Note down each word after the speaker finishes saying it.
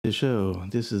To show,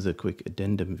 this is a quick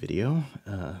addendum video,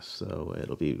 so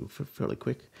it'll be fairly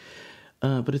quick,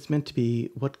 but it's meant to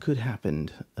be what could happen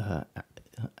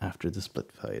after the split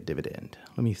by a dividend.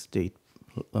 Let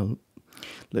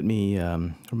me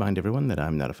remind everyone that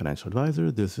I'm not a financial advisor.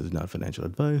 This is not financial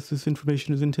advice. This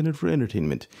information is intended for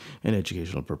entertainment and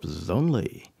educational purposes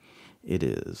only. It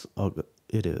is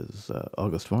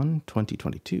August 1,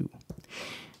 2022.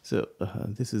 So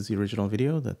this is the original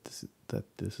video that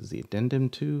this is the addendum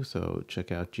to, so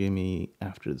check out GME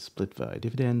after the split via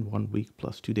dividend, 1 week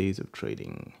plus 2 days of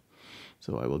trading.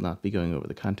 So I will not be going over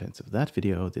the contents of that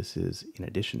video. This is in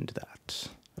addition to that.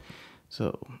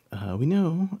 So we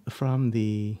know from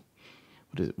the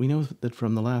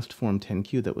last Form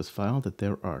 10Q that was filed that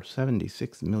there are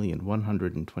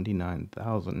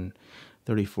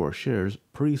 76,129,034 shares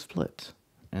pre-split,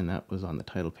 and that was on the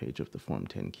title page of the Form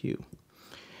 10Q.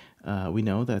 We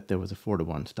know that there was a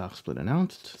 4-to-1 stock split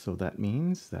announced, so that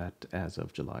means that as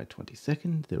of July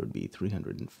 22nd, there would be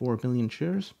 304 million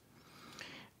shares,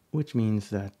 which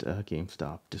means that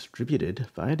GameStop distributed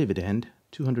via dividend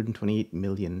 228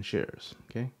 million shares.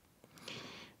 Okay,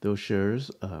 those shares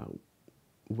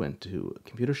went to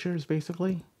computer shares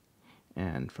basically,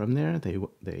 and from there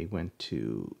they went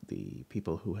to the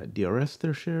people who had DRS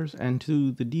their shares and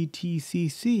to the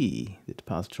DTCC, the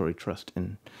Depository Trust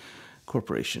and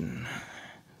Corporation,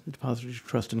 the Depository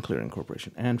Trust and Clearing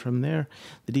Corporation, and from there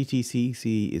the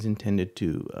DTCC is intended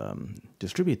to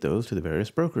distribute those to the various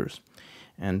brokers,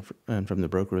 and from the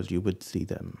brokers you would see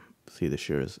the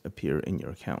shares appear in your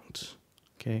account.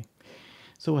 Okay,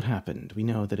 so what happened? We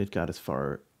know that the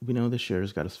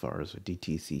shares got as far as a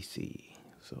DTCC.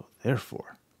 So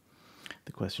therefore,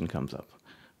 the question comes up: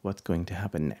 what's going to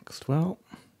happen next? Well,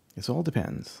 this all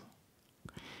depends.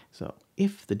 So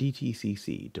if the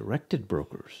DTCC directed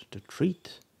brokers to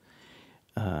treat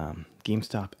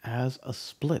GameStop as a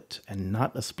split and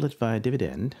not a split via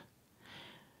dividend,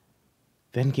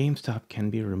 then GameStop can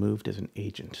be removed as an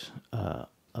agent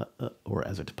or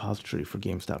as a depository for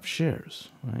GameStop shares,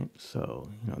 right? So,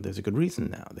 there's a good reason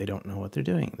now. They don't know what they're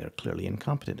doing. They're clearly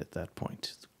incompetent at that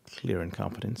point. Clear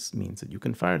incompetence means that you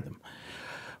can fire them,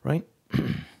 right?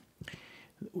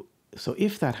 So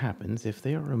if that happens, if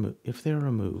they are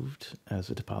removed as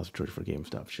a depository for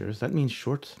GameStop shares, that means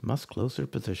shorts must close their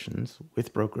positions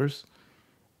with brokers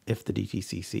if the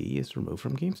DTCC is removed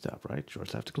from GameStop, right?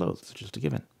 Shorts have to close. It's just a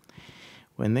given.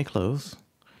 When they close,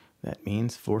 that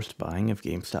means forced buying of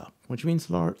GameStop, which means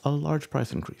a large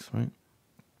price increase, right?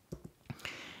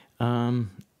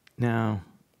 Now,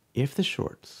 if the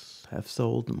shorts have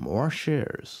sold more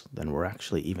shares than were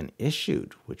actually even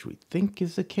issued, which we think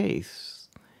is the case,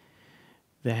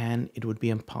 then it would be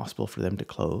impossible for them to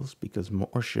close because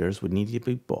more shares would need to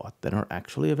be bought than are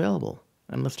actually available.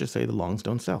 And let's just say the longs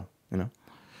don't sell,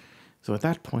 So at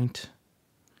that point,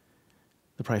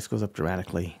 the price goes up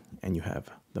dramatically and you have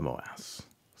the MOAS.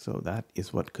 So that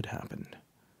is what could happen.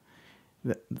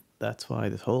 That's why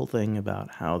this whole thing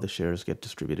about how the shares get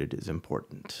distributed is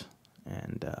important.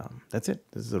 And that's it.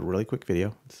 This is a really quick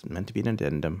video. It's meant to be an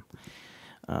addendum.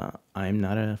 I'm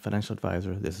not a financial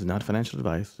advisor. This is not financial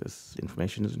advice. This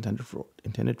information is intended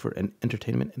for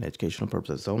entertainment and educational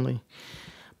purposes only.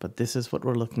 But this is what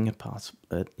we're looking at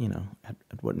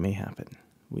what may happen.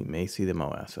 We may see the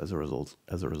MOAS as a result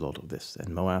of this,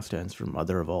 and MOAS stands for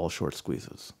mother of all short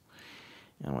squeezes.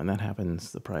 And when that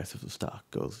happens, the price of the stock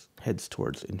heads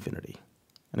towards infinity.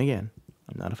 And again,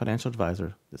 I'm not a financial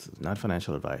advisor. This is not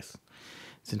financial advice.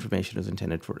 This information is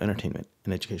intended for entertainment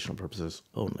and educational purposes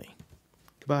only.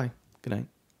 Goodbye. Good night.